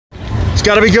It's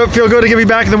got to be good, feel good to get me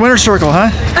back in the winner's circle, huh?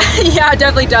 Yeah, it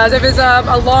definitely does. It was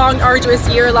a long, arduous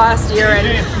year last year,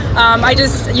 and I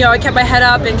just, I kept my head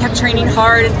up and kept training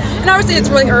hard. And obviously it's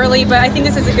really early, but I think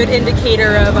this is a good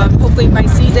indicator of hopefully my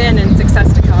season and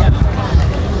success to come.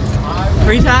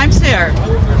 3 times there.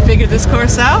 Figured this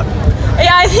course out?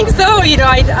 Yeah, I think so.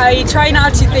 I try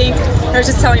not to think, I was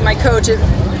just telling my coach,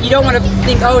 you don't want to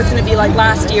think, oh, it's going to be like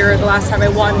last year or the last time I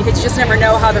won, because you just never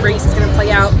know how the race is going to play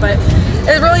out. But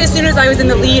really, as soon as I was in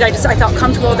the lead, I felt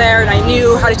comfortable there, and I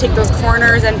knew how to take those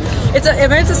corners. And it's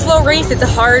a slow race. It's a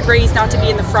hard race not to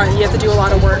be in the front. You have to do a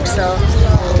lot of work. So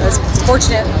I was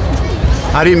fortunate.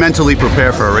 How do you mentally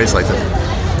prepare for a race like this?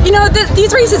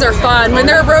 These races are fun. When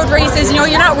they're road races, you're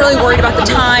not really worried about the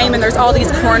time, and there's all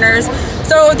these corners.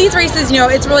 So these races,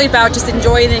 it's really about just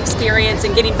enjoying the experience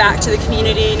and getting back to the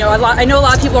community. I know a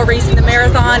lot of people are racing the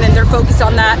marathon and they're focused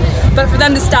on that, but for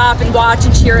them to stop and watch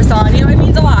and cheer us on, it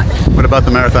means a lot. What about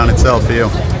the marathon itself for you?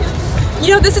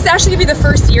 This is actually going to be the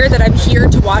first year that I'm here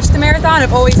to watch the marathon.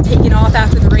 I've always taken off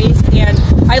after the race, and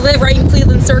I live right in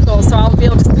Cleveland Circle, so I'll be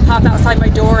able to pop outside my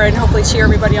door and hopefully cheer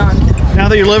everybody on. Now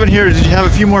that you're living here, did you have a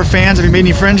few more fans? Have you made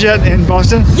any friends yet in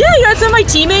Boston? Yeah, some of my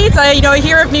teammates. I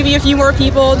hear of maybe a few more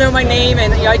people know my name,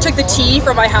 and I took the T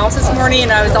from my house this morning,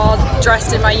 and I was all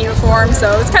dressed in my uniform,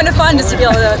 so it's kind of fun just to be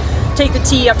able to take the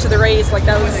T up to the race.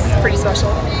 That was pretty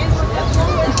special.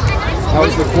 How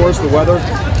was the course, the weather?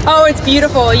 Oh, it's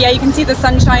beautiful. Yeah, you can see the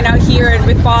sunshine out here, and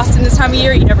with Boston this time of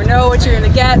year, you never know what you're going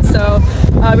to get, so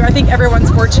I think everyone's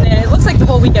fortunate. It looks like the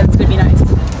whole weekend's going to be nice.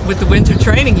 With the winter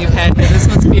training you've had here, this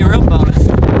must be a real bonus.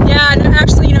 Yeah, and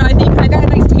actually, I think I got a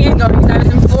nice tan going because I was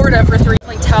in Florida for 3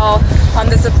 months. Tell on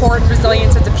the support and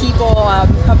resilience of the people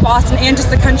of Boston and just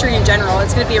the country in general.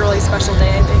 It's going to be a really special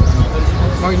day, I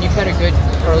think. Morgan, you've had a good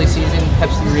early season,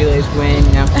 Pepsi Relays win,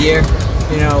 now here.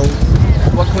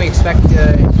 What can we expect in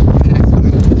the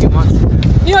next few months?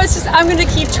 It's just, I'm going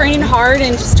to keep training hard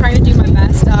and just trying to do my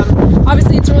best.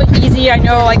 Obviously, it's really easy. I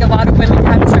know a lot of women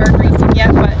haven't started racing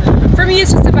yet, but for me,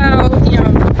 it's just about,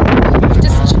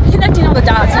 just connecting all the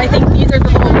dots. And I think these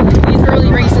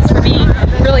early races for me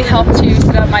really help to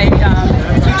set up my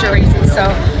future races. So,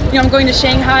 I'm going to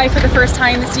Shanghai for the first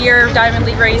time this year, Diamond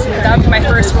League race, and that'll be my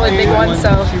first really big one.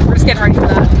 So we're just getting ready for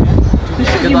that. You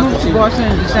said you moved to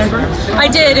Boston in December? I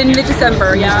did, in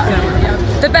mid-December, yeah.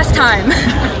 The best time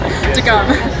to come.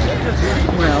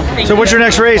 Well, so what's your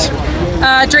next race?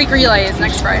 Drake Relays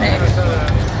next Friday.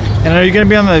 And are you going to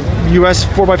be on the U.S.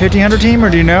 4x1500 team, or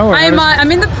do you know? Or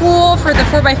I'm in the pool for the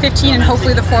 4x15 and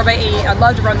hopefully the 4x8. I'd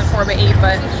love to run the 4x8,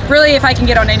 but really if I can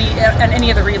get on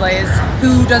any of the relays,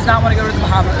 who does not want to go to the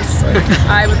Bahamas?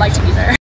 I would like to be there.